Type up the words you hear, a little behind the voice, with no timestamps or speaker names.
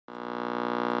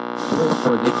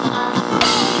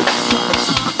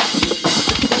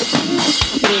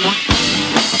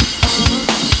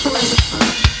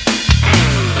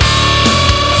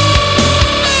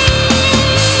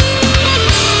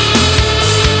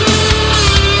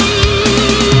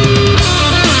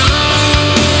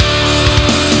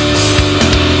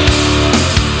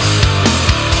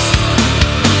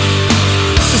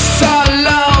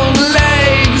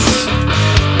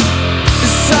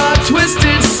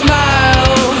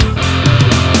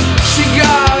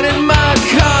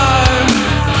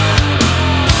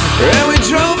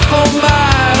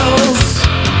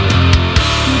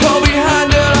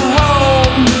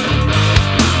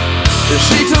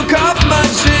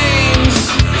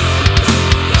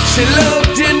She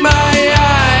looked in my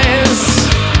eyes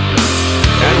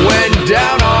and went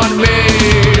down on me.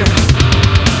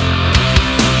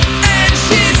 And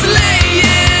she's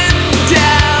laying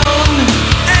down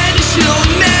and she'll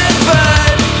never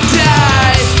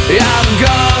die. I'm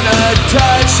gonna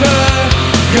touch her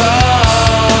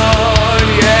gun,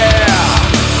 yeah.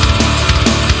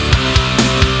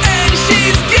 And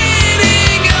she's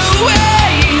getting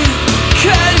away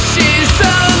 'cause she's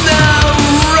on the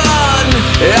run.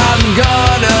 I'm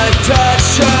gonna touch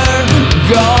her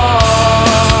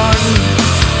gun.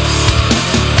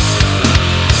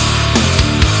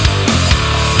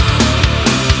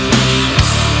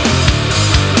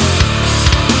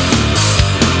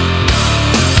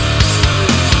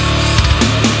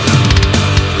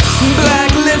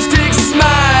 Black lipstick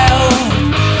smile,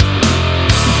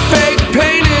 fake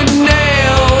painted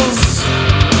nails,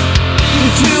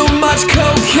 too much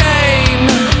cocaine,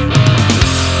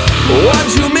 one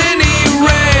too many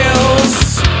rails,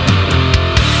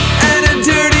 and a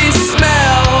dirty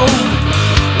smell,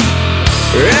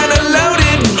 and a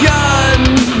loaded gun.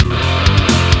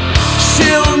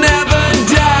 She'll never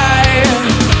die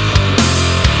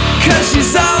 'cause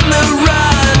she's on the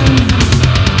run.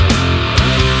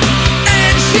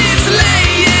 And she's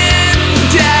laying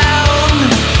down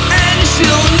and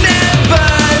she'll never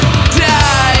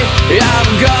die. I'm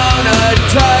gonna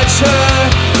touch her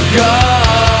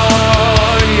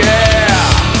gun, yeah.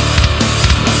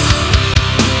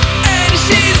 And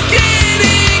she's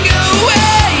getting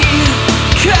away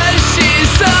 'cause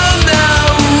she's on the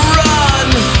run.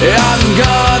 I'm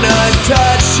gonna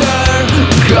touch her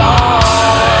gun.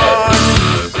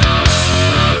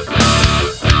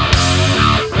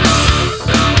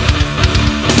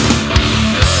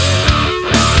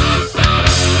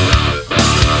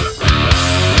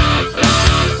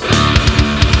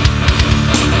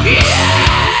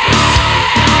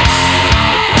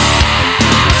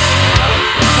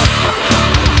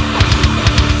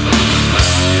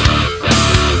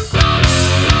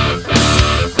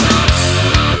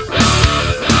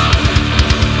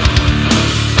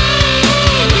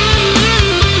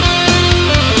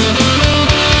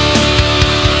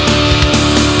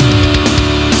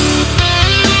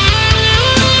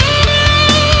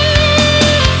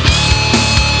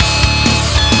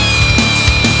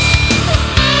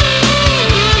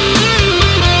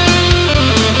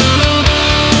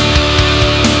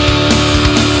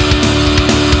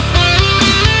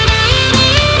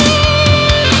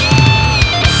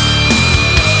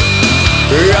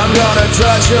 I'm gonna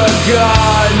touch her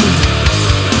gun.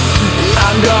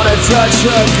 I'm gonna touch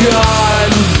her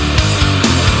gun.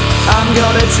 I'm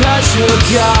gonna touch her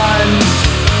gun.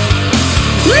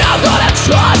 I'm gonna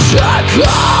touch her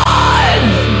gun.